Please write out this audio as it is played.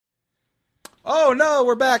Oh, no,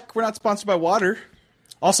 we're back. We're not sponsored by water.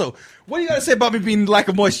 Also, what do you got to say about me being lack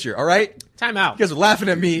of moisture, all right? Time out. You guys are laughing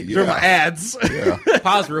at me during my ads. Yeah.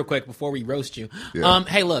 Pause real quick before we roast you. Yeah.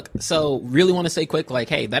 Hey, look, so really want to say quick, like,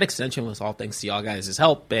 hey, that extension was all thanks to y'all guys'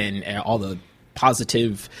 help and all the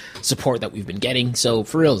positive support that we've been getting. So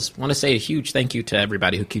for reals, want to say a huge thank you to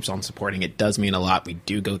everybody who keeps on supporting. It does mean a lot. We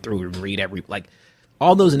do go through and read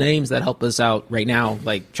all those names that help us out right now.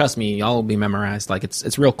 Like, trust me, y'all will be memorized. Like,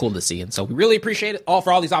 it's real cool to see. And so we really appreciate it all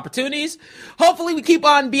for all these opportunities. Hopefully we keep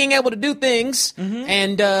on being able to do things. Mm-hmm.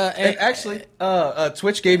 And actually,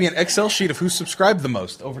 Twitch gave me an Excel sheet of who subscribed the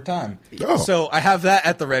most over time. Oh. So I have that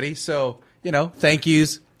at the ready. So, thank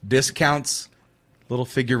yous, discounts, little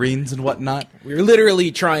figurines and whatnot. we're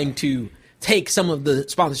literally trying to take some of the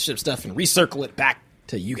sponsorship stuff and recircle it back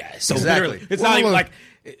to you guys. So Exactly. literally, it's not even like...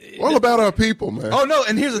 All about our people, man. Oh, no,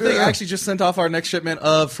 and here's the thing. I actually just sent off our next shipment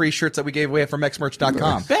of free shirts that we gave away from xmerch.com.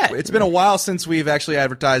 Nice. Bet. It's been a while since we've actually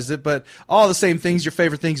advertised it, but all the same things, your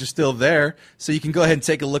favorite things are still there. So you can go ahead and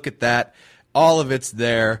take a look at that. All of it's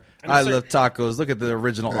there. I love tacos. Look at the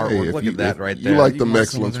original artwork. Look at that right there. You like the want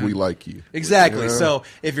excellence, some of that? we like you. Exactly. Yeah. So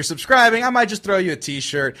if you're subscribing, I might just throw you a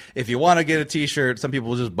T-shirt. If you want to get a T-shirt, some people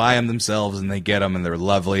will just buy them themselves and they get them and they're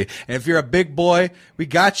lovely. And if you're a big boy, we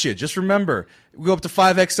got you. Just remember, we go up to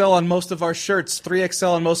 5XL on most of our shirts,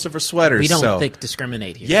 3XL on most of our sweaters. We don't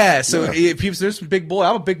discriminate here. Yeah. So if people, there's some big boy.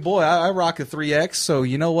 I'm a big boy. I rock a 3X. So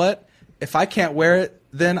you know what? If I can't wear it,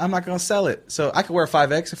 then I'm not going to sell it. So I can wear a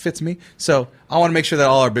 5X. It fits me. So I want to make sure that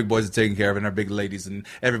all our big boys are taken care of and our big ladies and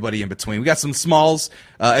everybody in between. We got some smalls.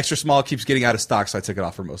 Extra small keeps getting out of stock, so I took it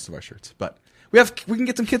off for most of our shirts. But we can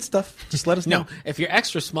get some kid stuff. Just let us know. No, if you're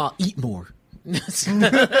extra small, eat more. We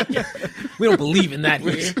don't believe in that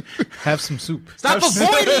here. Have some soup. Stop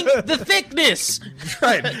avoiding the thickness.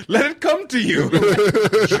 Right. Let it come to you.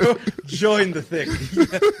 Join the thick.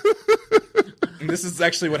 And this is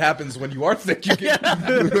actually what happens when you are thick. You get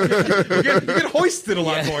hoisted a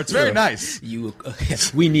lot more. It's very nice.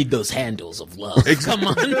 We need those handles of love. Come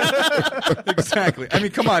on. Exactly. I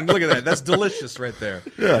mean, come on. Look at that. That's delicious right there.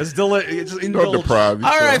 Yeah. That's delicious. Don't deprive you.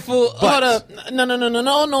 All right, fool. Hold up.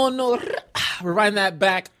 No. Rewind that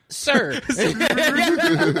back. Sir.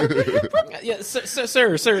 Yeah,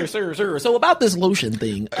 sir. So about this lotion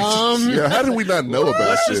thing. Yeah, how did we not know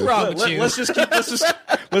about this?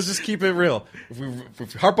 Let's just keep it real. If we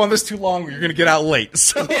harp on this too long, you're going to get out late.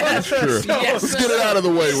 So, Sure. Let's get it out of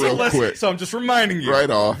the way real quick. So I'm just reminding you. Right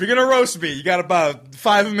off. If you're going to roast me, you got about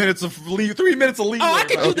 3 minutes of leeway. Oh, I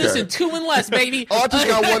can do this in 2 and less, baby. Oh,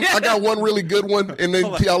 I got one really good one, and then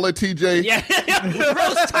I'll let TJ. Yeah.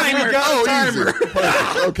 Roast timer. Easy.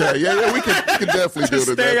 Perfect. Okay, yeah, we can definitely do it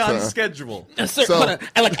at Stay that on time. schedule. Sir, So-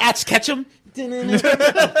 I like Atch Ketchum.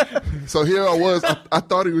 So here I was. I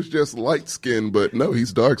thought he was just light skinned, but no,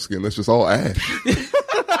 he's dark skinned. That's just all ash.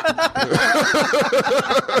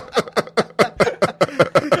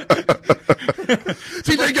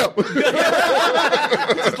 TJ, go.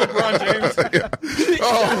 LeBron James. Yeah.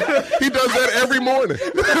 Oh, he does that every morning.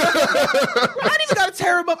 I ain't even got to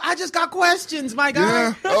tear him up. I just got questions, my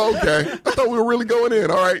guy. Yeah. Okay. I thought we were really going in.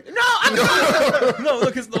 All right. No, I'm not. No, look,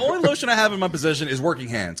 because the only lotion I have in my possession is Working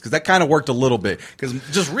Hands, because that kind of worked a little bit. Because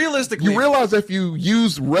just realistically, You realize if you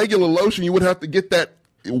use regular lotion, you would have to get that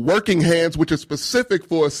Working Hands, which is specific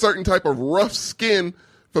for a certain type of rough skin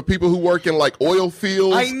for people who work in like oil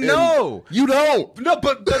fields. I know. You don't. No,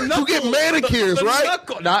 but the knuckle, You get manicures, the right?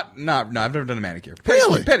 Knuckle, no, I've never done a manicure.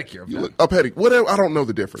 Really? Pedicure. You look, a pedicure. Whatever. I don't know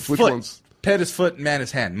the difference. Which Foot. one's? Ped is foot, man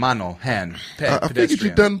is hand. Mano, hand. Ped, I figured pedestrian.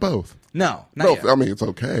 you've done both. No, not No, yet. I mean it's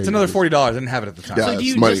okay. It's another $40. I didn't have it at the time. Yeah. So do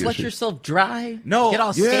you it's money just let issue. yourself dry? No. Get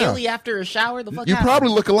all Yeah. scaly after a shower? The fuck You happened? probably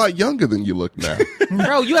look a lot younger than you look now.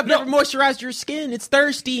 Bro, you have never moisturized your skin. It's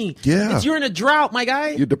thirsty. Yeah. You're in a drought, my guy.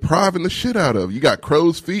 You're depriving the shit out of. You got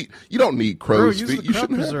crow's feet. You don't need Bro, crow's use feet. the You crop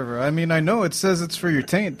shouldn't have. preserver. I mean, I know it says it's for your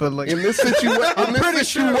taint, but like, In this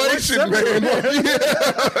situation, man.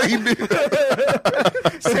 Yeah, he did.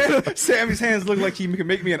 Sammy's hands look like he can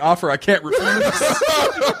make me an offer I can't refuse.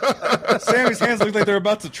 Sammy's hands look like they're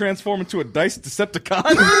about to transform into a diced Decepticon.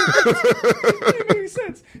 It doesn't make any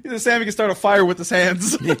sense. Either Sammy can start a fire with his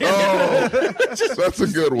hands. Oh, that's a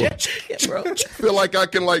good one. Yeah, bro. I feel like I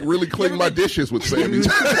can like really clean my dishes with Sammy's.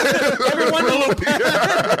 Ever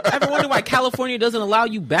wonder why California doesn't allow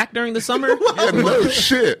you back during the summer? Yeah, no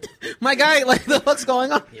shit. My guy, like, the fuck's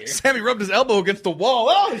going on here? Sammy rubbed his elbow against the wall.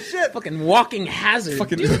 Oh, shit. Fucking walking hazard.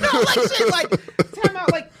 Fucking- Dude, no, like, shit, like, time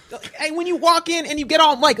out, like, hey, when you walk in and you get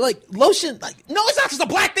all like lotion, like no, it's not just a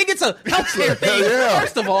black thing; it's a healthcare thing. Yeah.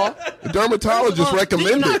 First of all, The dermatologist do you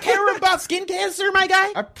recommended. not care about skin cancer, my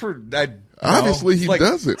guy? Obviously, he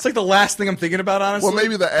does it. It's like the last thing I'm thinking about, honestly. Well,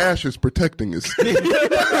 maybe the ash is protecting his skin.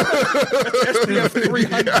 SPF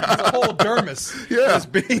 300 is a whole dermis. Yeah, This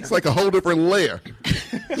being- it's like a whole different layer.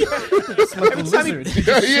 It's like a lizard.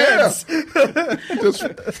 Yeah. Just,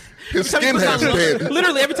 his skin has dead.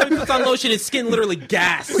 Literally, every time he puts on lotion, his skin literally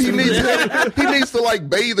gasps. He needs to like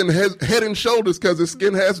bathe in head and shoulders because his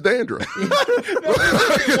skin has dandruff.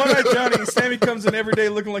 One-eyed Johnny, Sammy comes in every day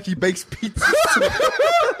looking like he bakes pizza.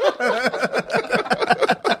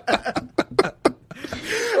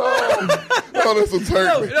 Oh, this one's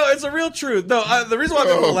hurt me. No, it's a real truth. No, the reason why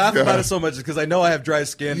people laugh God. about it so much is because I know I have dry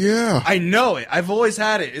skin. Yeah. I know it. I've always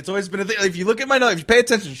had it. It's always been a thing. If you look at my nose, if you pay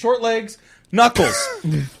attention, short legs, knuckles.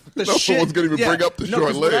 No one's gonna even bring up the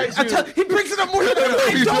short legs. He brings it up more than I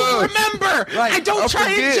He don't does. remember. Right. I don't I try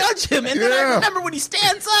forget. and judge him, and then I Yeah. remember when he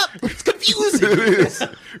stands up. It's confusing. It is.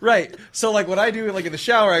 Right. So like what I do, like in the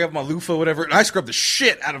shower, I got my loofah, whatever, and I scrub the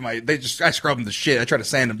shit out of I scrub them the shit. I try to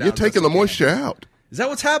sand them down. You're taking the moisture out. Is that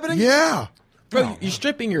what's happening? Yeah. Bro, you're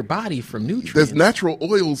stripping your body from nutrients. There's natural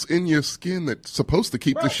oils in your skin that's supposed to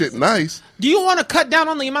keep the shit nice. Do you want to cut down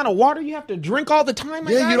on the amount of water you have to drink all the time?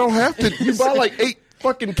 My Yeah, guy? you don't have to. You buy like 8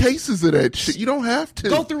 fucking cases of that shit. You don't have to.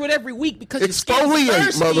 Go through it every week because your Exfoliate,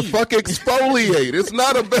 skin's thirsty. motherfucker. Exfoliate. It's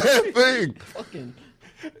not a bad thing. Fucking-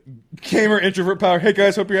 Gamer introvert power. Hey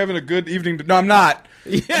guys, hope you're having a good evening. No, I'm not.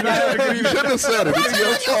 You shouldn't have said it. It's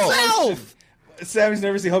your fault. Yourself. Sammy's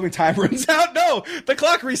nervously hoping time runs out. No, the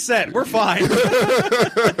clock reset. We're fine.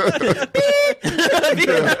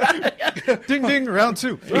 Ding ding, round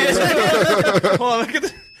 2. Hold on, look at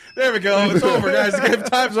the, there we go. It's over, guys. The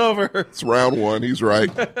time's over. It's round 1. He's right.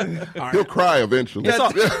 He'll cry eventually.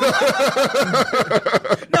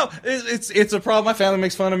 No, it's a problem. My family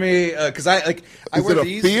makes fun of me because I Is wear it a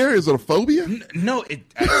these. fear? Is it a phobia? No, it.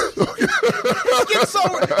 Get so,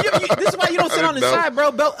 this is why you don't sit on the No. side,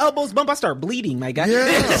 bro. Belt, elbows, bump. I start bleeding, my guy. Yeah.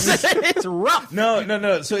 It's rough.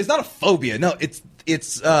 No. So it's not a phobia. No, it's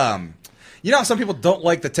you know how some people don't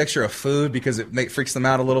like the texture of food because it freaks them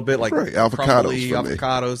out a little bit, like Right, avocados crumbly for me.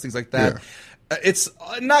 avocados, things like that. Yeah. It's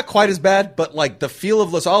not quite as bad, but like the feel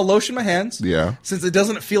of so I'll lotion my hands. Yeah. Since it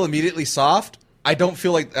doesn't feel immediately soft, I don't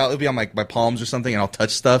feel like it'll be on my palms or something, and I'll touch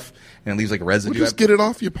stuff and it leaves like residue. Well, just get it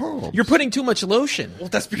off your palm. You're putting too much lotion. Well,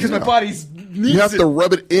 that's because my body's needs You have it. to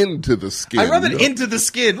rub it into the skin. I rub it you know? into the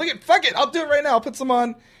skin. Look at fuck it. I'll do it right now. I'll put some on.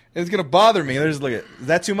 And it's gonna bother me. There's look at. Is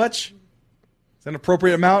that too much? Is that an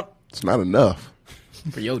appropriate amount? It's not enough.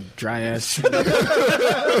 For your dry ass. Oh,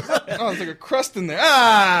 there's like a crust in there.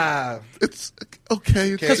 Ah. It's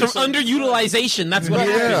okay. Because from underutilization, that's what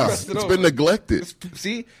Yeah, happens. it's been neglected.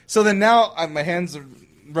 See. So then now my hands are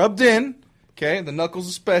rubbed in. Okay, the knuckles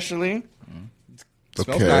especially. It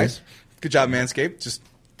smells Okay. nice. Good job, Manscaped. Just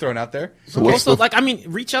throwing it out there. So what's Also, the like, I mean,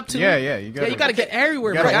 reach up to Yeah, me. yeah, you gotta- you gotta get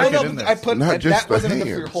everywhere, You bro. gotta Right, get no, in there. I put Not just that wasn't the enough for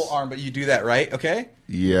your hands. whole arm, but you do that, right? Okay.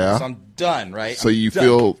 yeah? So I'm done, right? So I'm you done.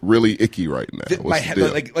 feel really icky right now. My What's the head,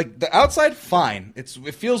 deal? like the outside, fine. It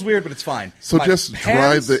feels weird, but it's fine. So My just dry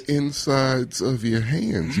hands, the insides of your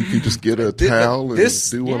hands. You can just get a Thi- towel and this-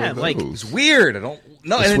 do one yeah, of like, those. It's weird. I don't.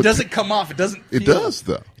 No, That's and it what- doesn't come off. It doesn't. It feel- does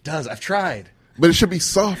though, It does. I've tried. but it should be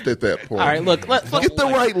soft at that point. All right, look. Get the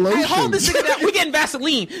right lotion. Hey, hold this nigga down. We're getting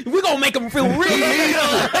Vaseline. We're gonna make him feel real. real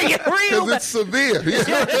Because bad. it's severe.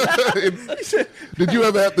 Did you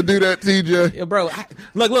ever have to do that, TJ? Yeah, bro,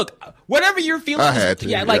 look. Whatever you're feeling, I had to,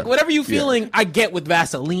 yeah, yeah. like whatever you're Yeah. feeling, I get with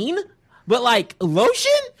Vaseline. But like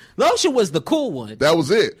lotion was the cool one. That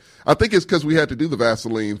was it. I think it's because we had to do the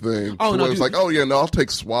Vaseline thing. Oh, So no, it's dude. like, oh yeah, no, I'll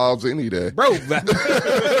take swabs any day. Bro, you want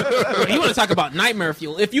to talk about nightmare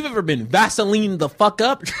fuel? If you've ever been Vaseline the fuck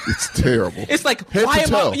up, It's terrible. it's like Head why to am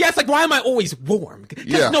toe. I? Yeah, it's like why am I always warm? Because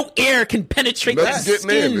Yeah. no air can penetrate That's that getting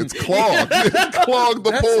skin. in. It's clogged. It clogged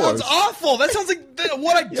the That pores. sounds awful. That sounds like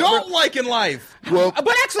what I don't like in life. Well,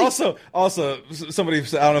 But actually, Also, somebody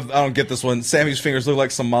said, I don't get this one. Sammy's fingers look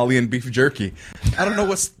like Somalian beef jerky. I don't know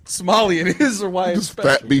what Somalian is or why it's just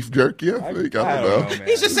special. fat beef jerky, I think. I don't know. man.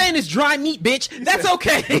 he's just saying it's dry meat, bitch. That's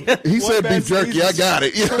okay. He One said bad beef jerky. sneeze. I got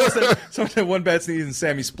it. Someone said one bad sneeze and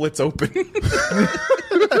Sammy splits open.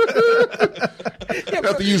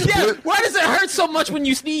 Have to use yeah, Blit- why does it hurt so much when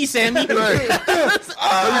you sneeze, Sammy? Right. Let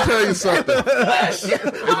me tell you something.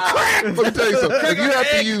 Let me tell you something. If you have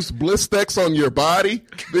to use Blistex on your body,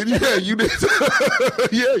 then yeah, you need to.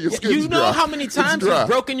 Yeah, your skin's You know dry. how many It's times dry. you've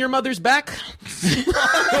broken your mother's back?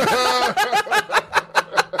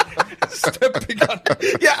 Stepping on,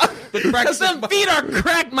 yeah, the cracks. Some feet are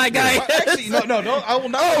cracked, my guy. Actually, no. I will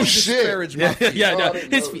not disparage my feet. No,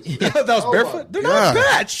 his feet. That was barefoot. They're not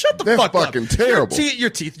bad. Shut the fuck up. They're fucking terrible.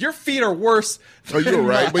 Your feet are worse. Oh, you're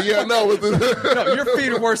right. But yeah, no. No, your feet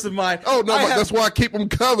are worse than mine. Oh, no, that's why I keep them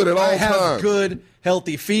covered at all I have times. good,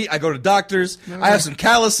 healthy feet. I go to doctors. I have some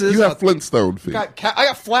calluses. You have Flintstone feet. I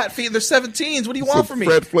got flat feet. They're 17s. What do you want from me?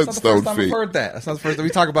 Fred That's not the Flintstone first time feet. I've heard that. That's not the first time we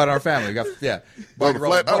talk about it in our family. We got,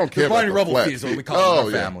 Well, I don't care about Barney the Rubble flat feet is what we feet. call it in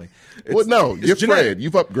our Yeah. family. Well, no, it's you're genetic. Fred.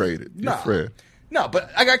 You've upgraded. You're No. Fred. No,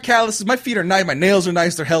 but I got calluses. My feet are nice. My nails are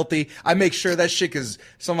nice. They're healthy. I make sure that shit because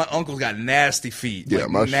some of my uncles got nasty feet. Yeah,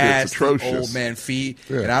 my shit's nasty atrocious. old man feet,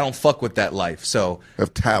 Yeah. and I don't fuck with that life. So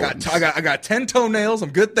Have talons. I got 10 toenails.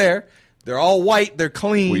 I'm good there. They're all white. They're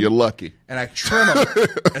clean. Well, you're lucky. And I trim them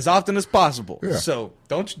as often as possible. Yeah. So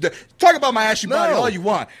don't you talk about my ashy body No. all you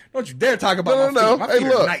want. Don't you dare talk about my No. feet. My Hey, feet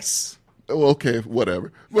look. are nice. Well, okay,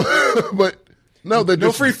 whatever. But no, they're No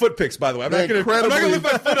just free foot pics, by the way. I'm not They're gonna incredibly- lift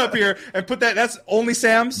my foot up here and put that. That's only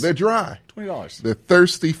Sam's. they're dry. $20. They're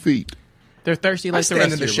thirsty feet. They're thirsty I like the stand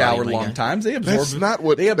rest in the of your shower body, my long guy. times. They absorb. That's not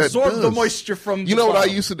what they absorb that the does. moisture from. You the know what I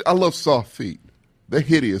bottom. used to do? I love soft feet. They're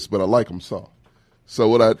hideous, but I like them soft. So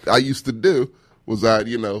what I used to do was I'd,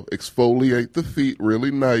 exfoliate the feet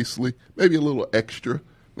really nicely, maybe a little extra,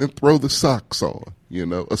 and throw the socks on,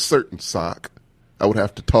 a certain sock. I would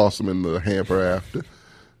have to toss them in the hamper after.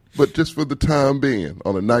 But just for the time being,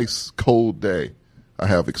 on a nice cold day, I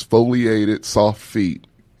have exfoliated soft feet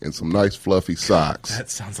and some nice fluffy socks. That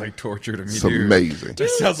sounds like torture to me, It's dude. amazing. That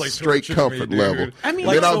sounds like Straight torture to comfort me, dude. level. I mean,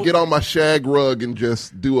 and then like, I'll so- get on my shag rug and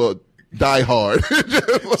just do a Die Hard.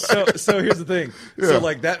 So here's the thing. Yeah. So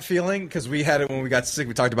like that feeling, because we had it when we got sick.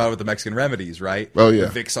 We talked about it with the Mexican remedies, right? Oh, yeah.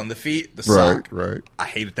 The Vicks on the feet, the Right, sock. right. I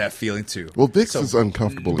hated that feeling too. Well, Vicks So- is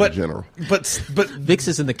uncomfortable in general. But Vicks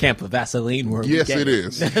is in the camp of Vaseline. Where we Yes, get it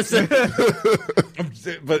is.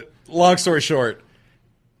 but long story short,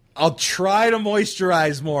 I'll try to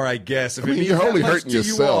moisturize more. I guess. If it means you're that only much hurting to you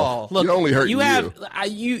yourself. all. Look, You're only hurting you have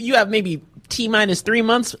you have maybe T-3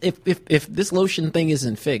 months. If this lotion thing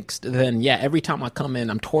isn't fixed, then yeah, every time I come in,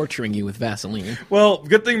 I'm torturing you with Vaseline. Well,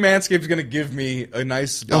 good thing Manscaped's going to give me a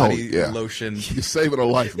nice body yeah. lotion. You're saving a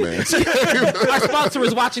life, man. Our sponsor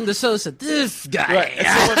was watching the show. Said this guy. Right.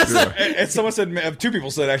 And someone said, two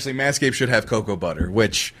people said actually Manscaped should have cocoa butter,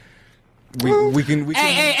 which we can.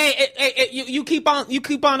 Hey, you keep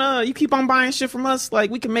on buying shit from us.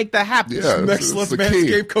 Like we can make that happen. Yeah. Excellence It's a key.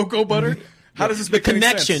 Manscaped cocoa butter. How does this make any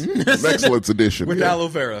Connection. sense? Excellence edition. With yeah. aloe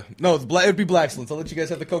vera. No, it would be Black Excellence. I'll let you guys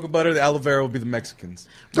have the cocoa butter. The aloe vera will be the Mexicans.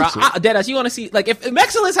 Bro, Deadass, you want to see like if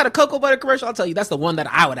Excellence had a cocoa butter commercial? I'll tell you that's the one that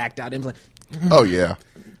I would act out in. Like, Oh, yeah.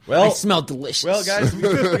 Well, I smell delicious. Well, guys, we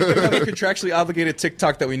have a contractually obligated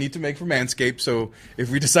TikTok that we need to make for Manscaped. So if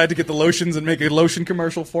we decide to get the lotions and make a lotion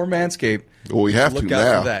commercial for Manscaped, Well, we have look to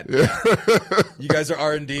out now. for that. You guys are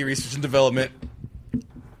R&D, research and development.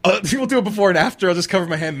 People do it before and after. I'll just cover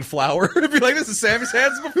my hand in flour and be like, "This is Sammy's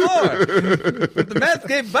hands before." But the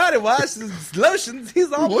Manscaped body wash, lotions,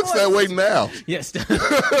 he's all. He looks that way now. yes, Yeah,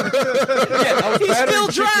 I was he's battering still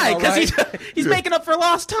dry chicken, all because right? he's making up for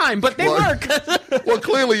lost time, but they Well- work. Well,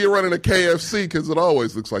 clearly you're running a KFC because it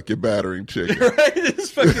always looks like you're battering chicken. Right? It's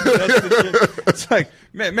fucking nuts and shit. It's like,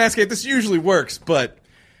 Manscaped, this usually works, but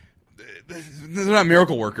they're not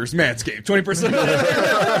miracle workers. Manscaped, 20%.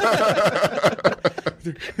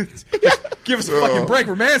 Give us a fucking break.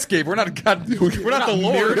 We're Manscaped. We're not God. We're not the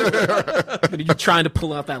Lord. But you trying to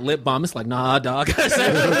pull out that lip balm? It's like, nah, dog.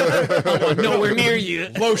 I want nowhere near you.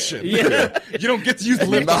 Lotion. Yeah. You don't get to use the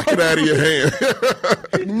lip balm. Knock it out of your hand.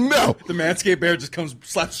 No. The Manscaped bear just comes,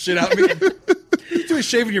 slaps shit out of me. You're doing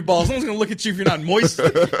shaving your balls. No one's gonna look at you if you're not moist.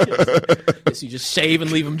 Guess you just shave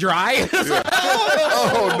and leave them dry.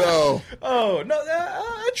 Oh, no. Oh no,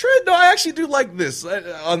 I tried. No, I actually do like this.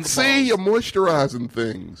 On the See, balls. you're moisturizing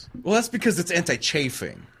things. Well, that's because it's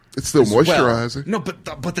anti-chafing. It's still Well, moisturizing. no, but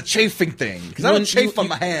the chafing thing. Because I would chafe on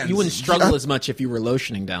my hands. You wouldn't struggle as much if you were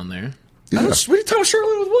lotioning down there. I don't, what are you talking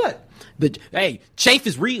Shirley with what? But hey, chafe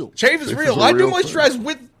is real. Chafe is Chafe real. is a I do real moisturize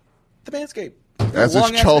with the Manscaped. As Long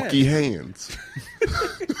its ass chalky hands. hands.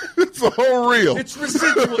 It's a whole reel. It's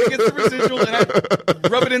residual. It gets the residual, and I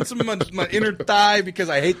rub it into my inner thigh because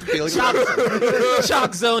I hate the feeling.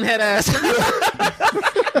 Chalk zone head ass.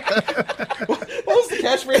 What was the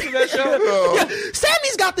catchphrase of that show?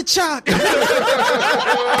 Sammy's got the chalk.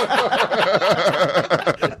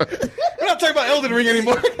 We're not talking about Elden Ring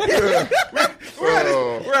anymore.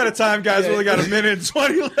 We're out of time, guys. We only got a minute and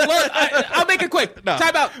 20 left. Look, I'll make it quick. No.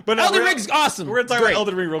 Time out. But no, Elden Ring's awesome. We're going to talk Great. about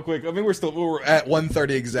Elden Ring real quick. I mean, we're at 1:30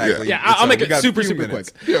 exactly. Yeah, I'll make we it got a super, few super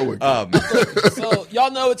minutes. quick. Yeah, So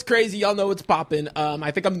y'all know it's crazy. Y'all know it's popping.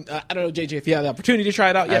 I think I don't know, JJ, if you had the opportunity to try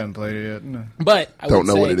it out I yet. haven't played it yet. No. But I Don't would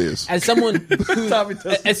know say, what it is. As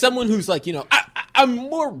someone who's like, I'm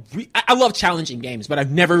more. I love challenging games, but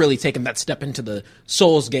I've never really taken that step into the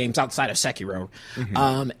Souls games outside of Sekiro.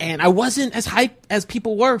 And I wasn't as hyped as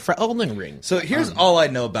people were for Elden Ring. So here's all I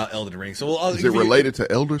know about Elden Ring. So Is it related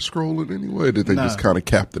to Elder Scroll in any way? Or did they just kind of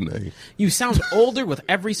cap the name? You sound older with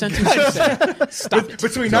every sentence you said. Stop it.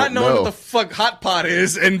 Between not knowing know. what the fuck Hot Pot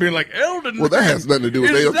is and being like Elden Well, that Ring, has nothing to do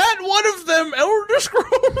with is them. that one of them Elder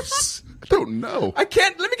Scrolls? I don't know. I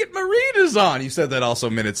can't. Let me get my readers on. You said that also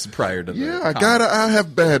minutes prior to the Yeah, I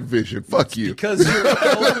have bad vision. Fuck you. because you're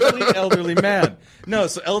an elderly man. No,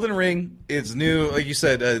 so Elden Ring is new, like you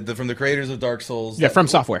said, from the creators of Dark Souls. Yeah, from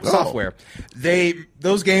software. Software.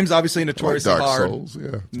 Those games obviously Like notoriously Dark hard. Souls, yeah.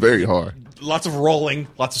 It's very hard. Lots of rolling,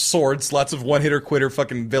 lots of swords, lots of one-hitter quitter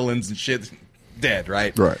fucking villains and shit. Dead,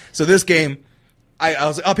 right? Right. So this game, I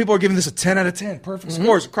was like, people are giving this a 10 out of 10. Perfect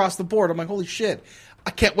scores across the board. I'm like, holy shit. I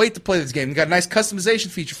can't wait to play this game. You got a nice customization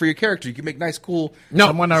feature for your character. You can make nice, cool. No,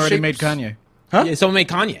 Someone already shapes. made Kanye. Huh? Yeah, someone made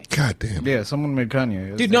Kanye. God damn. Yeah, someone made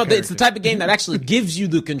Kanye. Dude, no, it's the type of game that actually gives you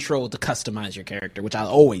the control to customize your character, which I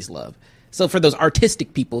always love. So for those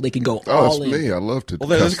artistic people, they can go Oh, all it's in. me. I love to. Well,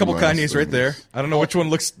 there's a couple customize Kanyes right things. there. I don't know which one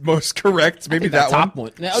looks most correct. Maybe That that top one.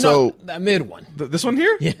 one. No, So- that mid one. This one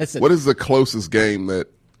here? Yes. What is the closest game that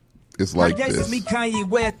is like Yes, this? me Kanye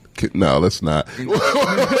West. No, that's not.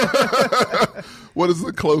 What is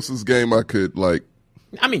the closest game I could like?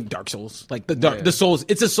 I mean, Dark Souls. Like the Souls.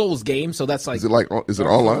 It's a Souls game, so that's like. Is it Souls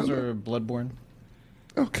online? or Bloodborne?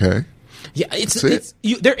 Okay. Yeah, That's it?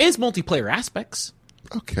 there is multiplayer aspects.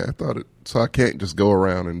 Okay, I thought it. So I can't just go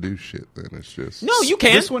around and do shit. Then it's just No, you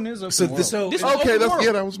can. This one is open world. This is Okay, open that's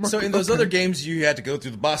world. that was my. So in those okay. other games, you had to go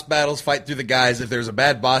through the boss battles, fight through the guys. If there's a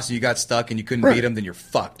bad boss and you got stuck and you couldn't Right. beat him, then you're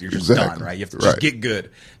fucked. You're just Exactly. done, right? You have to Right. just get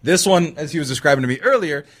good. This one, as he was describing to me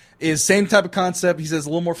earlier, is same type of concept. He says a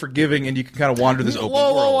little more forgiving, and you can kind of wander this open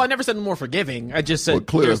Whoa, world. I never said more forgiving. I just said Well,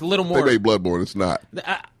 clear. there's a little more. They made Bloodborne. It's not.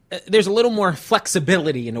 There's a little more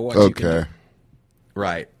flexibility into what you can do. Okay.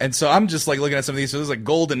 Right. And so I'm just like looking at some of these. So there's like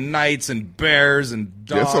golden knights and bears and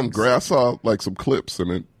Yeah, dogs. I saw like some clips in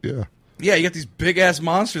it. Yeah. Yeah, you got these big ass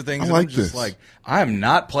monster things. I and like I'm just this. like, I'm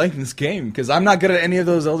not playing this game because I'm not good at any of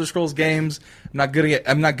those Elder Scrolls games. I'm not good at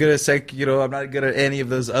Sekiro. I'm not good at any of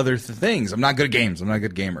those other things. I'm not good at games. I'm not a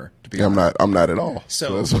good gamer. To be Yeah, honest. I'm not at all.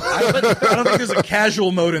 So that's- I don't think there's a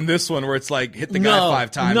casual mode in this one where it's like hit the guy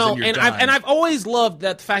 5 times and you're done. I've always loved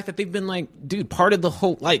that fact that they've been like, dude, part of the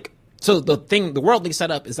whole like. So the world they set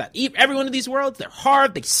up is that every one of these worlds, they're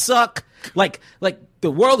hard, they suck. Like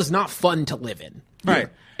the world is not fun to live in, Right.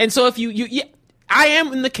 And so if I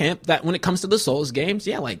am in the camp that when it comes to the Souls games,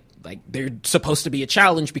 like they're supposed to be a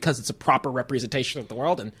challenge because it's a proper representation of the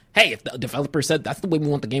world. And hey, if the developer said that's the way we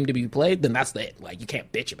want the game to be played, then that's it. Like you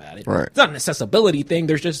can't bitch about it. Right. It's not an accessibility thing.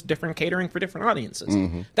 There's just different catering for different audiences.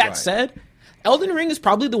 Mm-hmm. That said, Elden Ring is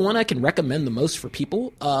probably the one I can recommend the most for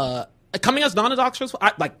people. Coming as non-Dark Souls,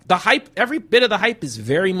 like the hype, every bit of the hype is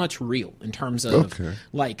very much real in terms of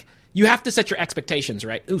like you have to set your expectations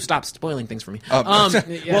right. Ooh, stop spoiling things for me.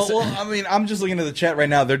 Well, I mean, I'm just looking at the chat right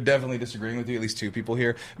now. They're definitely disagreeing with you. At least 2 people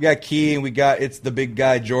here. We got Key and it's the big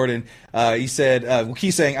guy Jordan. He said,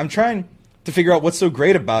 Key's saying, I'm trying to figure out what's so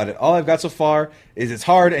great about it. All I've got so far is it's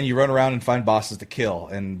hard and you run around and find bosses to kill.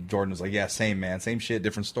 And Jordan was like, yeah, same man, same shit,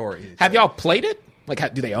 different story. Have y'all played it?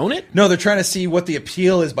 Like, do they own it? No, they're trying to see what the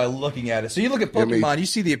appeal is by looking at it. So you look at Pokemon, you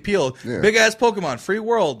see the appeal. Yeah. Big ass Pokemon, free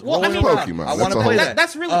world. Well, I rolling mean- around. Pokemon, I that's want to a play whole- that.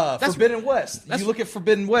 That's really Forbidden West. You look at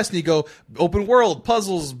Forbidden West and you go open world,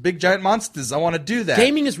 puzzles, big giant monsters. I want to do that.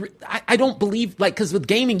 Gaming is. I don't believe because with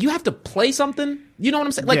gaming you have to play something. You know what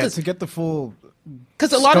I'm saying? Like Yeah, to get the full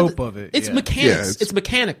because a lot scope of of it, it's yeah. mechanics. Yeah, it's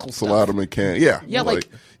mechanical it's a stuff. lot of mechanics. Yeah. Yeah, like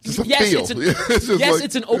just a yes, feel. it's an, It's just yes, like-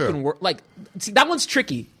 it's an open world. Like, see, that one's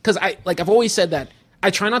tricky because I've always said that I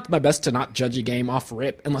try not my best to not judge a game off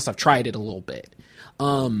rip unless I've tried it a little bit.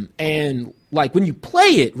 And like when you play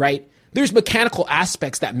it, right, there's mechanical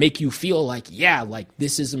aspects that make you feel like, yeah, like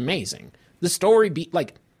this is amazing. The story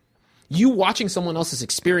like you watching someone else's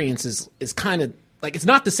experience is kind of like it's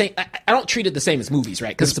not the same. I don't treat it the same as movies, right?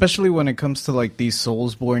 Because especially when it comes to like these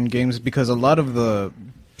Soulsborne games, because a lot of the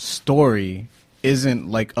story isn't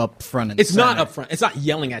like up front and it's not center. up front. It's not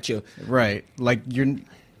yelling at you. Right. Like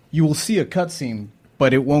you will see a cutscene,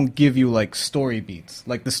 but it won't give you like story beats.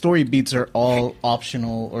 Like the story beats are all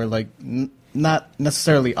optional or like not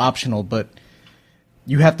necessarily optional, but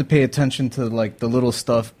you have to pay attention to like the little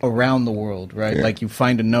stuff around the world, right? Yeah. Like you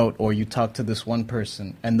find a note or you talk to this one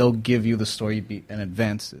person and they'll give you the story beat and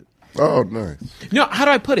advance it. Oh, nice. No, how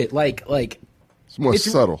do I put it? Like It's more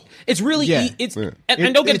subtle. it's really Yeah.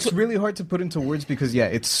 and don't get it's it. really hard to put into words because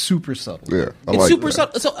it's super subtle. Yeah, I It's like super that.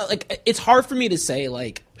 subtle. So like it's hard for me to say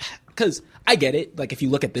like because I get it. Like if you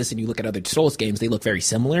look at this and you look at other Souls games, they look very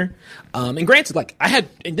similar. And granted, like and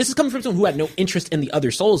this is coming from someone who had no interest in the other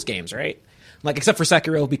Souls games, right? Like except for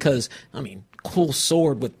Sekiro, because I mean, cool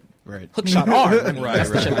sword with hookshot arm. I mean, that's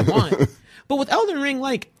the shit I want. But with Elden Ring,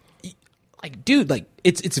 like dude, like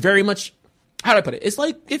it's very much. How do I put it? It's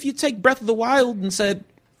like if you take Breath of the Wild and said,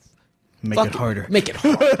 Make fuck it harder. Make it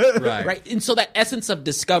hard. Right. Right. And so that essence of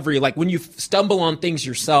discovery, like when you stumble on things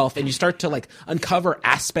yourself and you start to like uncover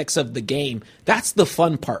aspects of the game, that's the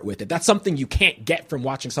fun part with it. That's something you can't get from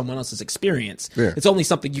watching someone else's experience. Yeah. It's only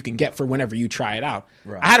something you can get for whenever you try it out.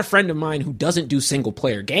 Right. I had a friend of mine who doesn't do single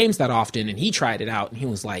player games that often, and he tried it out and he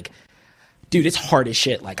was like, dude, it's hard as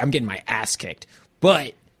shit. Like I'm getting my ass kicked,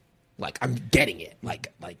 but like I'm getting it.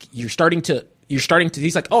 Like you're starting to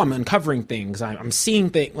he's like, oh, I'm uncovering things, I'm seeing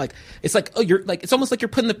things. Like it's like, oh, you're like, it's almost like you're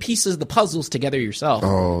putting the puzzles together yourself.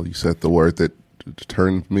 Oh, you said the word that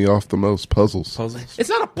turned me off the most. Puzzles. It's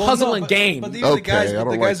not a puzzling game. But these are the Okay, guys, I the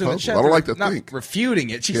don't guys like in the puzzles. chat, I don't like they're to not think. refuting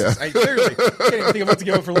it. Jesus, Yeah. I seriously can't even think of what to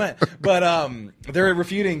give up for Lent. But they're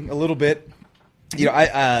refuting a little bit. You know,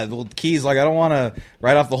 the keys, like I don't want to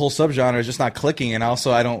write off the whole subgenre. It's just not clicking, and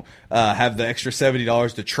also I don't have the extra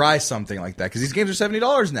 $70 to try something like that because these games are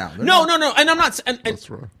 $70 now. They're No, not- and I'm not. And That's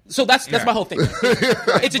right. So that's my whole thing.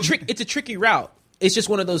 It's a trick. It's a tricky route. It's just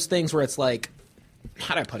one of those things where it's like,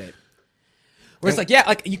 how do I put it? Where it's like, yeah,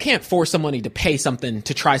 like you can't force somebody to pay something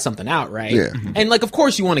to try something out, right? Yeah. And like, of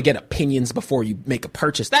course, you want to get opinions before you make a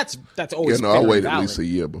purchase. That's always Yeah, no, I fair wait and at valid. least a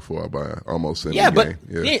year before I buy almost any Yeah, but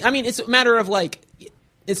game. yeah, I mean, it's a matter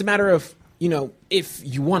of you know, if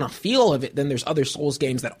you want a feel of it, then there's other Souls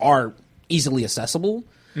games that are easily accessible.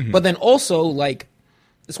 But then also, like,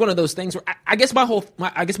 it's one of those things where I guess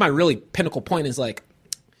my really pinnacle point is like,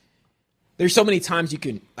 there's so many times you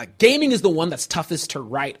can like gaming is the one that's toughest to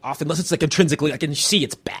write off unless it's like intrinsically like, and you see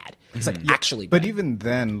it's bad. It's like actually bad. But even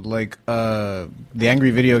then, like the Angry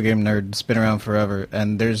Video Game Nerd's been around forever,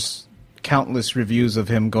 and there's countless reviews of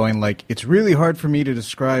him going like, it's really hard for me to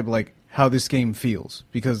describe like how this game feels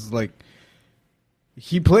because like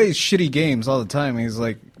he plays shitty games all the time. He's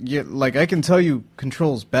like, yeah, like I can tell you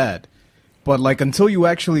Control's bad, but like until you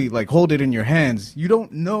actually like hold it in your hands, you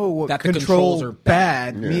don't know what That the controls are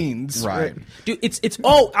bad means. Right. Dude, it's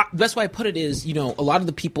all that's why I put it is, you know, a lot of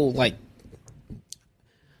the people like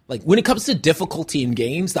when it comes to difficulty in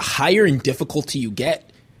games, the higher in difficulty you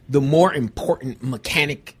get, the more important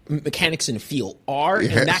mechanics and feel are,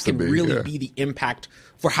 It and that has to can be, really yeah. be the impact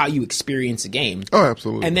for how you experience a game. Oh,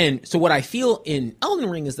 absolutely. And then, so what I feel in Elden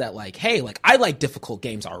Ring is that, like, hey, like, I like difficult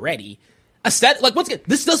games already. Like, once again,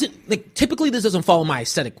 this doesn't, like, typically this doesn't follow my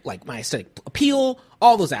aesthetic appeal,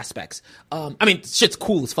 all those aspects. I mean, shit's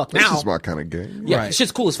cool as fuck now. This is my kind of game. Yeah, Right.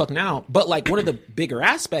 shit's cool as fuck now. But, like, one of the bigger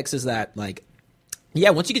aspects is that, like,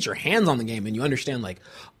 yeah, once you get your hands on the game and you understand, like,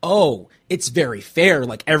 oh, it's very fair.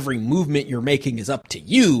 Like, every movement you're making is up to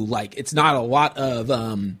you. Like, it's not a lot of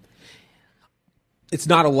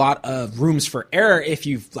rooms for error if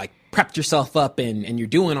you've, like, prepped yourself up and you're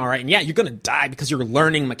doing all right. And yeah, you're going to die because you're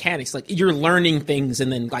learning mechanics. Like, you're learning things and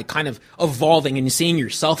then, like, kind of evolving and seeing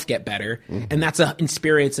yourself get better. And that's an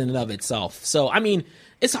experience in and of itself. So, I mean,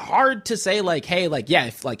 it's hard to say, like, hey, like,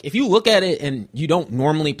 yeah, if you look at it and you don't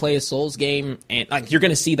normally play a Souls game, and like, you're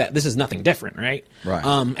going to see that this is nothing different, right? Right.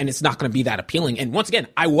 And it's not going to be that appealing. And once again,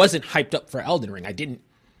 I wasn't hyped up for Elden Ring. I didn't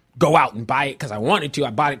go out and buy it because I wanted to.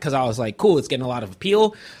 I bought it because I was like, cool, it's getting a lot of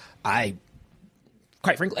appeal.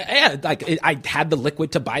 Quite frankly, yeah, like I had the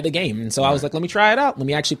liquid to buy the game, and so I was like, let me try it out. Let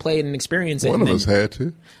me actually play it and experience it. One and of then, us had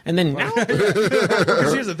to. and then now,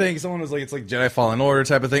 Because here's the thing: someone was like, "It's like Jedi Fallen Order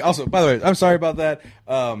type of thing." Also, by the way, I'm sorry about that.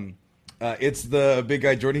 It's the big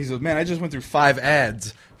guy Jordan. He says, "Man, I just went through 5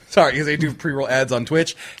 ads." Sorry, because they do pre-roll ads on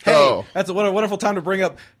Twitch. Hey, that's what a wonderful time to bring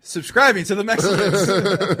up subscribing to the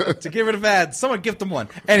Mexicans to get rid of ads. Someone gift them one.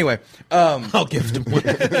 Anyway, I'll give them one.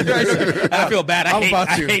 I feel bad. I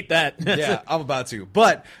hate that. Yeah, I'm about to.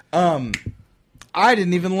 But I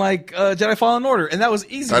didn't even like Jedi Fallen Order, and that was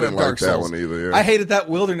easy. I with didn't Dark like that Souls. one either, yeah. I hated that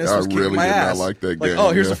wilderness. I was kicking really my did not ass. like that Like, game, oh,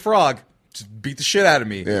 here's yeah. a frog. Just beat the shit out of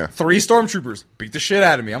me. Yeah. 3 stormtroopers beat the shit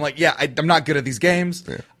out of me. I'm like, yeah, I'm not good at these games.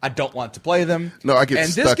 Yeah. I don't want to play them. No, I get and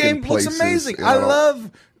stuck this in game looks places, amazing. and I I don't-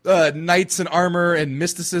 love knights and armor and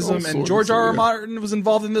mysticism. All And sorts, George R. R. yeah. Martin was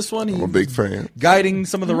involved in this one. I'm a big fan. Guiding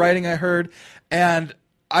some of the writing I heard. And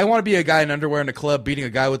I want to be a guy in underwear in a club beating a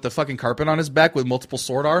guy with the fucking carpet on his back with multiple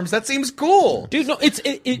sword arms. That seems cool, dude. No,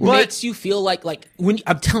 it makes you feel like when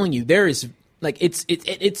I'm telling you, there is like it's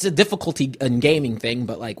a difficulty in gaming thing,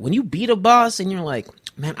 but like when you beat a boss and you're like,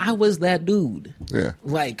 man, I was that dude. Yeah,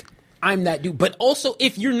 like. I'm that dude. But also,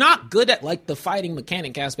 if you're not good at, like, the fighting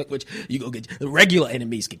mechanic aspect, which you go get... The regular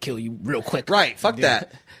enemies can kill you real quick. Right, fuck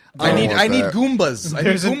that. I need Goombas.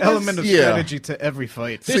 There's an element of strategy to every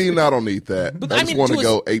fight. See, I don't need that. But I just want to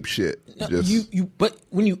go ape shit. But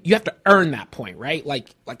when you have to earn that point, right? Like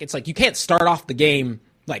it's like you can't start off the game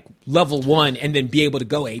like level 1 and then be able to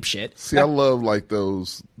go ape shit. See, I love like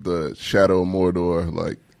the Shadow of Mordor,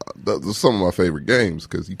 like those are some of my favorite games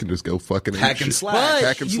because you can just go fucking hack and slash.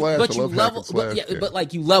 Hack and slash. But I love hack and slash. But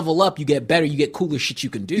like you level up, you get better, you get cooler shit you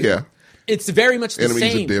can do. Yeah. It's very much the Enemies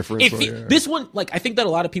same. Are different. This one, like, I think that a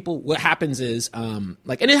lot of people, what happens is,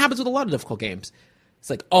 like, and it happens with a lot of difficult games. It's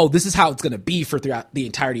like, oh, this is how it's going to be for throughout the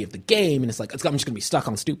entirety of the game, and it's like, I'm just going to be stuck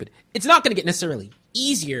on stupid. It's not going to get necessarily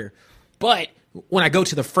easier, but when I go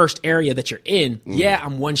to the first area that you're in,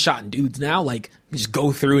 I'm one-shotting dudes now. Like, just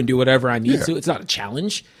go through and do whatever I need to. It's not a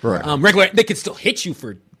challenge. Right. Regular, they could still hit you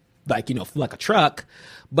for, like, like a truck.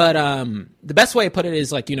 But the best way I put it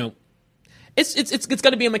is, like, it's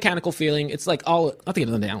going to be a mechanical feeling. It's like all, I think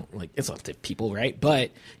it's up to people, right?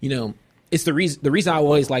 But, it's the reason I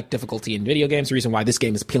always like difficulty in video games. The reason why this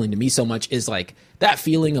game is appealing to me so much is like that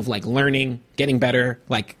feeling of like learning, getting better,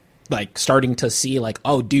 like starting to see like,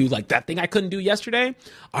 oh, dude, like that thing I couldn't do yesterday.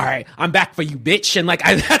 All right, I'm back for you, bitch. And like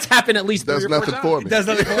that's happened at least. Does nothing for me. Does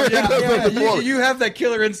nothing for me. You have that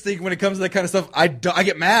killer instinct when it comes to that kind of stuff. I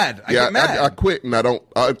get mad. I quit and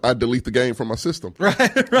I delete the game from my system. Right.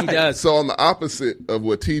 He does. So on the opposite of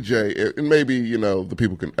what TJ, and maybe the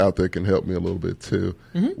people out there can help me a little bit too.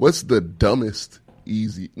 Mm-hmm. What's the dumbest?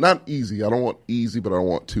 Not easy. I don't want easy, but I don't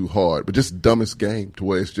want too hard. But just dumbest game to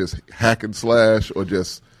where it's just hack and slash or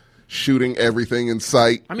just shooting everything in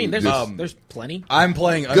sight. I mean, there's plenty. I'm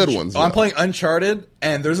playing good ones. I'm playing Uncharted,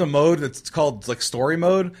 and there's a mode that's called like story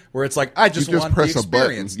mode, where it's like I just want press the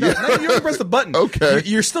experience. A button. No, you don't press the button. Okay,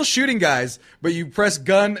 you're still shooting guys, but you press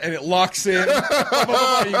gun and it locks in.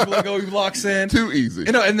 You locks in. Too easy.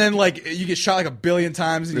 And then like you get shot like 1 billion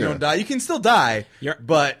times and you don't die. You can still die,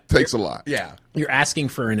 but takes a lot. Yeah, you're asking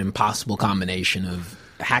for an impossible combination of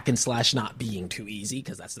hack and slash not being too easy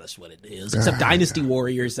because that's what it is. Except Dynasty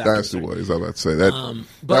Warriors. Dynasty Warriors. I was about to say that.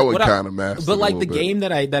 That would kind of master. But like the game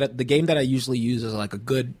that I usually use is like a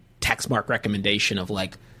good text mark recommendation of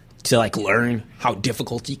like to like learn how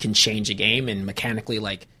difficulty can change a game and mechanically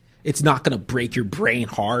like it's not going to break your brain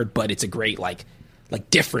hard, but it's a great like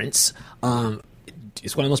difference.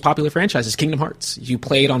 It's one of the most popular franchises, Kingdom Hearts. You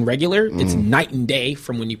play it on regular, it's night and day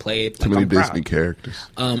from when you play it. Too many Disney characters.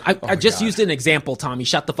 I just used an example, Tommy.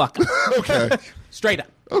 Shut the fuck up. Okay. Straight up.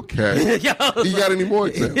 Okay. You got any more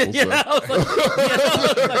examples?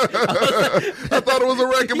 I thought it was a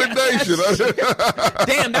recommendation.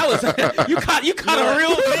 Damn, that was you caught a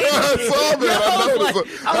real thing. I saw that.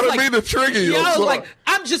 I didn't mean to trigger you. I was like,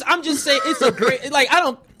 I'm just saying it's a great like I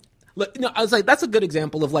don't. Look, I was like, that's a good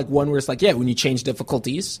example of like one where it's like, yeah, when you change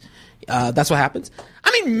difficulties, that's what happens.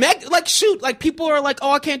 I mean, people are like,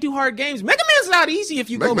 oh, I can't do hard games. Mega Man's not easy if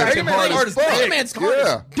you go back. Mega Man's hard as dick. Mega Man's hard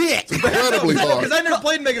as dick. Incredibly hard. Because I never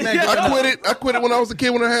played Mega Man. I quit it when I was a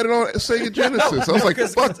kid when I had it on Sega Genesis. I was like,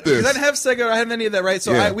 fuck this. Because I didn't have Sega or I didn't have any of that, right?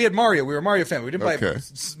 So we had Mario. We were a Mario fan. We didn't play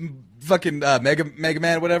fucking Mega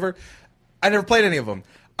Man, whatever. I never played any of them.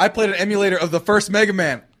 I played an emulator of the first Mega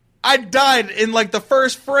Man. I died in like the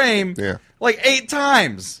first frame, like 8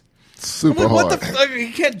 times. Super hard. What the fuck?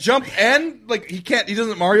 He can't jump and like he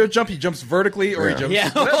doesn't Mario jump. He jumps vertically or he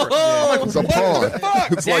jumps whatever. Like, it's a pawn.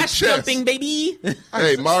 It's like Dash chess. Jumping, baby.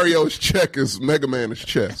 Hey, Mario's check is Mega Man's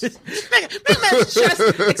chess. Mega Man's chess,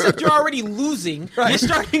 except you're already losing. Right. You're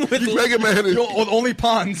starting with Mega Man is only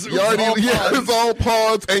pawns. It's all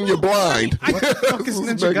pawns and you're blind. What the fuck is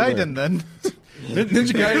Ninja Gaiden then? Ninja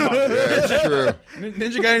Gaiden. That's true.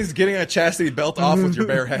 Ninja Gaiden is getting a chastity belt off with your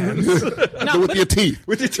bare hands. With your teeth.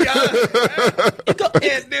 With your teeth.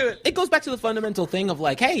 Can't do it. It goes back to the fundamental thing of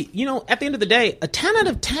like, hey, at the end of the day, a 10 out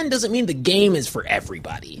of 10 doesn't mean the game is for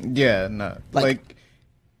everybody. Yeah, no. Like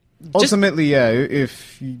ultimately,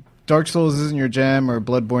 if Dark Souls isn't your jam or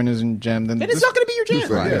Bloodborne isn't your jam, then it's not going to be your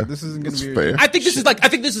jam. Right. Yeah, this isn't going to be fair. your jam. I think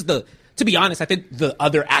this is the, to be honest, I think the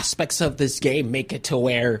other aspects of this game make it to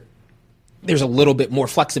where there's a little bit more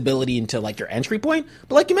flexibility into like your entry point.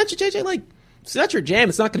 But like you mentioned, JJ, like it's not your jam.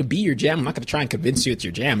 It's not going to be your jam. I'm not going to try and convince you it's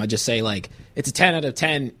your jam. I just say like it's a 10 out of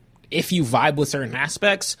 10 if you vibe with certain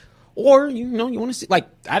aspects, or you want to see like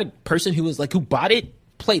I had a person who was like who bought it,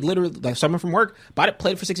 played literally like someone from work bought it,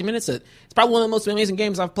 played it for 60 minutes. It's probably one of the most amazing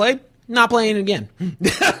games I've played. Not playing it again.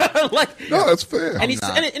 Like, no, that's fair. And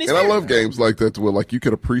And I love games like that where like you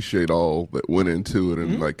can appreciate all that went into it,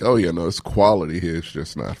 and like, oh yeah, no, it's quality here. It's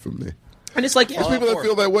just not for me. And it's like, There's people that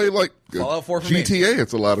feel that way. Like Fallout 4 for GTA, me.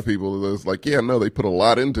 it's a lot of people that's like, yeah, no, they put a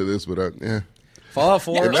lot into this, but yeah. Fallout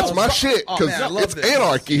 4. And that's my shit because it's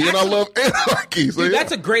anarchy, and I love anarchy. So dude, yeah.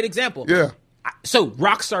 that's a great example. Yeah. So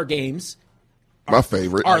Rockstar games, my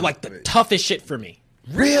favorite, are like the toughest shit for me.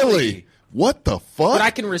 Really? What the fuck? But I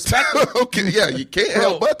can respect it. Okay, yeah, you can't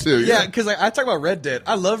help but to. Yeah, because I talk about Red Dead.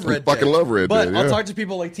 I love Red Dead. Fucking love Red but Dead, I'll yeah. talk to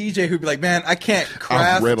people like TJ who'd be like, man, I can't craft.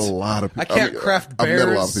 I've read a lot of people. I can't craft bears. I've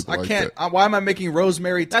met a lot of people I like can't. that. Why am I making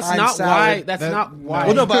rosemary That's thyme not salad? why. That's not why.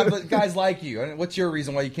 Well, no, but guys like you. What's your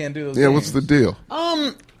reason why you can't do those Yeah, games? what's the deal?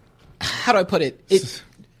 How do I put it?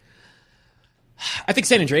 I think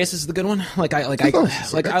San Andreas is the good one.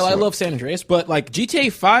 I love San Andreas, but like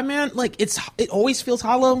GTA 5, man, like it always feels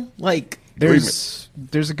hollow. Like There's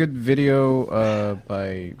a good video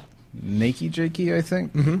by Nakey Jakey, I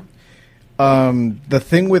think. Mm-hmm. The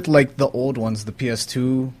thing with like the old ones, the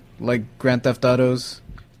PS2 like Grand Theft Autos,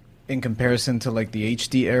 in comparison to like the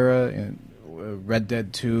HD era, in Red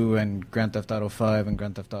Dead 2 and Grand Theft Auto 5 and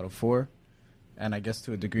Grand Theft Auto 4, and I guess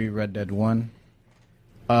to a degree Red Dead 1,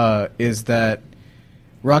 is that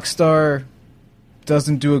Rockstar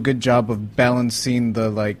doesn't do a good job of balancing the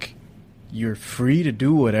like, you're free to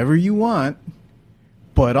do whatever you want,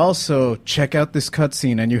 but also check out this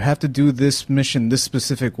cutscene and you have to do this mission this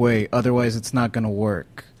specific way, otherwise it's not going to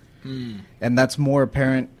work. And that's more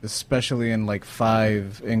apparent, especially in like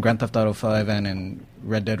in Grand Theft Auto 5 and in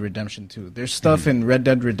Red Dead Redemption 2. There's stuff in Red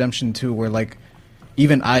Dead Redemption 2 where like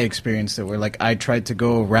even I experienced it, where like I tried to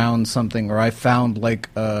go around something, or I found like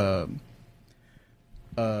a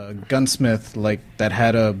gunsmith like that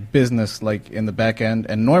had a business like in the back end,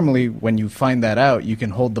 and normally when you find that out, you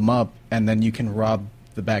can hold them up and then you can rob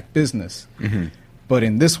the back business. But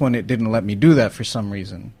in this one, it didn't let me do that for some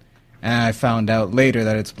reason. And I found out later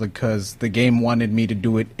that it's because the game wanted me to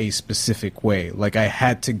do it a specific way. Like I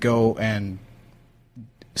had to go and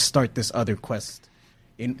start this other quest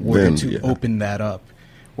in order to open that up.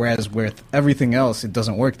 Whereas with everything else, it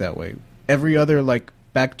doesn't work that way. Every other like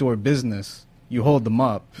backdoor business, you hold them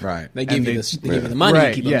up. Right. They give you the money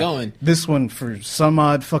to keep them going. This one, for some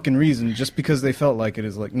odd fucking reason, just because they felt like it,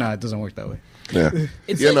 is like, nah, it doesn't work that way. Yeah,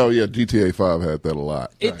 It's GTA 5 had that a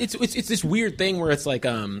lot. It's this weird thing where it's like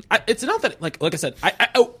it's not that like I said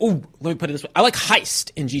let me put it this way, I like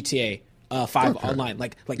heist in GTA 5 online,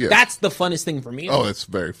 like that's the funnest thing for me. Oh, it's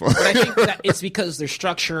very fun. But I think that it's because there's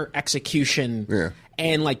structure, execution,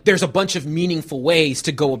 and like there's a bunch of meaningful ways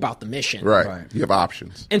to go about the mission. Right. You have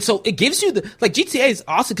options, and so it gives you GTA is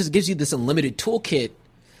awesome because it gives you this unlimited toolkit,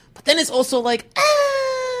 but then it's also like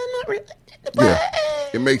not really.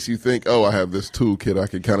 It makes you think, oh, I have this toolkit. I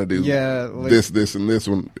can kind of do this, and this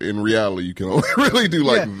one. In reality, you can only really do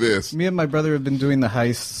this. Me and my brother have been doing the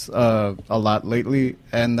heists a lot lately,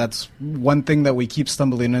 and that's one thing that we keep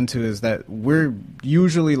stumbling into, is that we're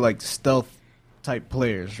usually like stealth type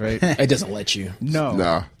players, right? It doesn't let you. No.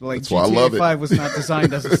 Nah, like that's why I love GTA it. 5 was not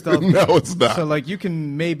designed as a stealth. No, it's not. So like you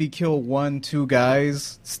can maybe kill 1-2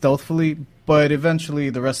 guys stealthily, but eventually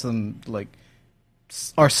the rest of them like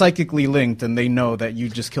are psychically linked, and they know that you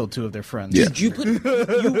just killed 2 of their friends. Yeah. Did you put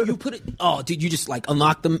you put it? Oh, dude, you just like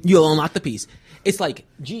unlock them. You'll unlock the piece. It's like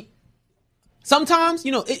sometimes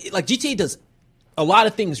like GTA does a lot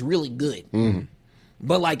of things really good,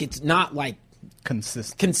 but like it's not like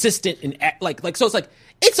consistent and like so. It's like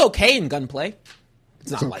it's okay in gunplay.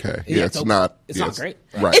 It's not okay. like Yeah, it's not. It's not great.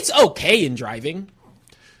 Right. It's okay in driving.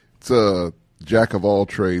 It's a jack of all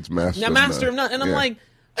trades, master of none. And I'm like,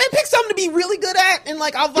 man, pick something to be really good at, and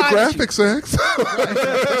like I'll vibe. Graphics, X.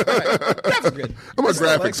 Graphics good. I'm a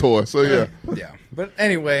graphics whore, so yeah. Yeah. But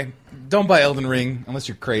anyway, don't buy Elden Ring unless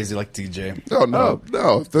you're crazy like TJ. Oh no,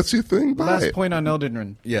 if that's your thing, buy Last it. point on Elden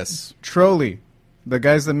Ring. Yes. Trolley, the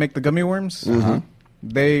guys that make the gummy worms,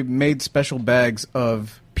 they made special bags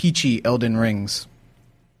of peachy Elden Rings.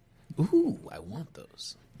 Ooh, I want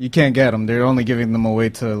those. You can't get them. They're only giving them away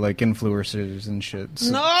to like influencers and shit.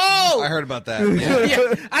 So. No, I heard about that.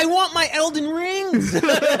 yeah, I want my Elden Rings.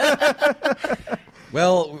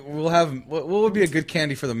 Well, we'll have. What would be a good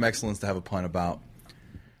candy for the Mexcellence to have a pun about?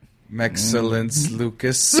 Mexcellence,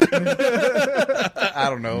 Lucas. I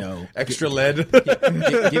don't know. No. Extra lead.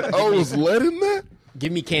 Oh, was lead in that?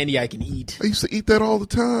 Give me candy I can eat. I used to eat that all the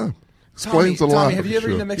time. Explains a lot. Tommy, have you ever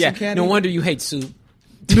for eaten a sure. Mexican candy? No wonder you hate soup.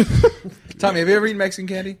 Tommy, have you ever eaten Mexican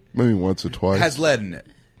candy? Maybe once or twice. It has lead in it.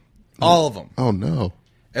 All of them. Oh no.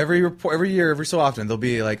 Every year, every so often, they'll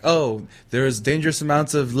be like, "Oh, there's dangerous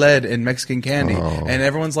amounts of lead in Mexican candy," and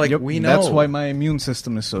everyone's like, Yep, "We know." That's why my immune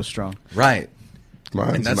system is so strong. Right.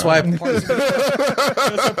 Mine's And that's not. why parts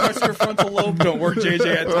of your frontal lobe don't work, JJ,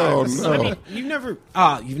 at times. Oh, no. I mean, you've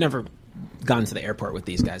never gone to the airport with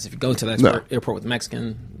these guys. If you go to the airport with a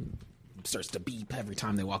Mexican, starts to beep every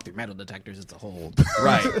time they walk through metal detectors. It's a whole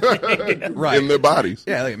Right. In their bodies.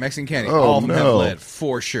 Yeah, like Mexican candy. Oh, all of them have no. lead,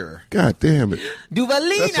 for sure. God damn it.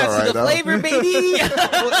 Duvalina That's all right, to the though. flavor, baby.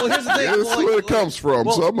 Well, here's the thing. That's where it comes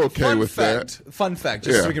from, so I'm okay with that. Fun fact,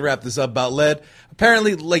 just so Yeah. we can wrap this up about lead.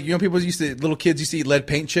 Apparently, like, little kids used to eat lead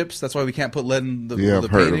paint chips. That's why we can't put lead in the Yeah, I've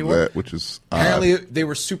paint heard of anymore. that, which is Apparently, odd. they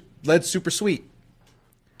were lead super sweet.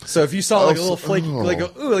 So if you saw like a little flake,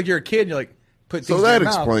 like you're a kid, and you're like put. So things that in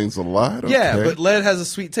your mouth. explains a lot. Yeah, Okay. but lead has a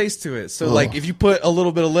sweet taste to it. So like if you put a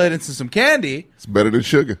little bit of lead into some candy, It's better than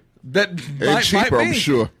sugar. that might cheaper, be. I'm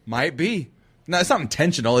sure. Might be. No, it's not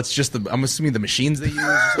intentional. It's just I'm assuming the machines they use.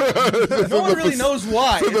 No one really knows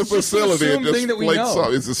why. To the It's just an facility, it assumed just thing that we flakes know.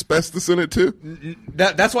 off. Is asbestos in it too?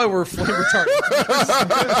 That's why we're flame retardant.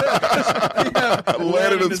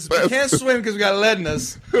 Lead and We asbestos. can't swim because we got lead in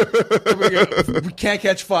us. We can't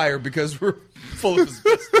catch fire because we're full of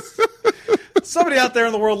asbestos. Somebody out there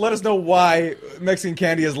in the world, let us know why Mexican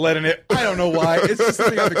candy has lead in it. I don't know why. It's just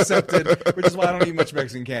something I've accepted, which is why I don't eat much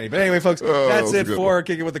Mexican candy. But anyway, folks, that's it for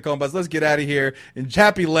Kicking with the Compas. Let's get out of here. And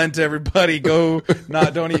happy Lent, everybody. Don't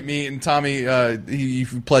eat meat. And Tommy, he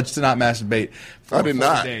pledged to not masturbate. I did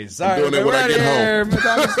not. Days. I'm All right, doing it when I get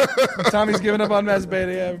home. Tommy's giving up on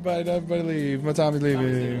masturbating. Everybody leave. My Tommy's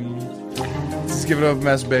leaving. He's giving up on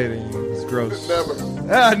masturbating. It's gross.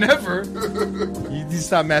 Never. Never. You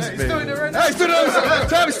stop masturbating. He's doing it right now. He's doing it.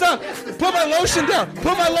 Tommy, stop. Put my lotion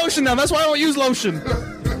down. That's why I don't use lotion.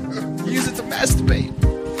 Use it to masturbate.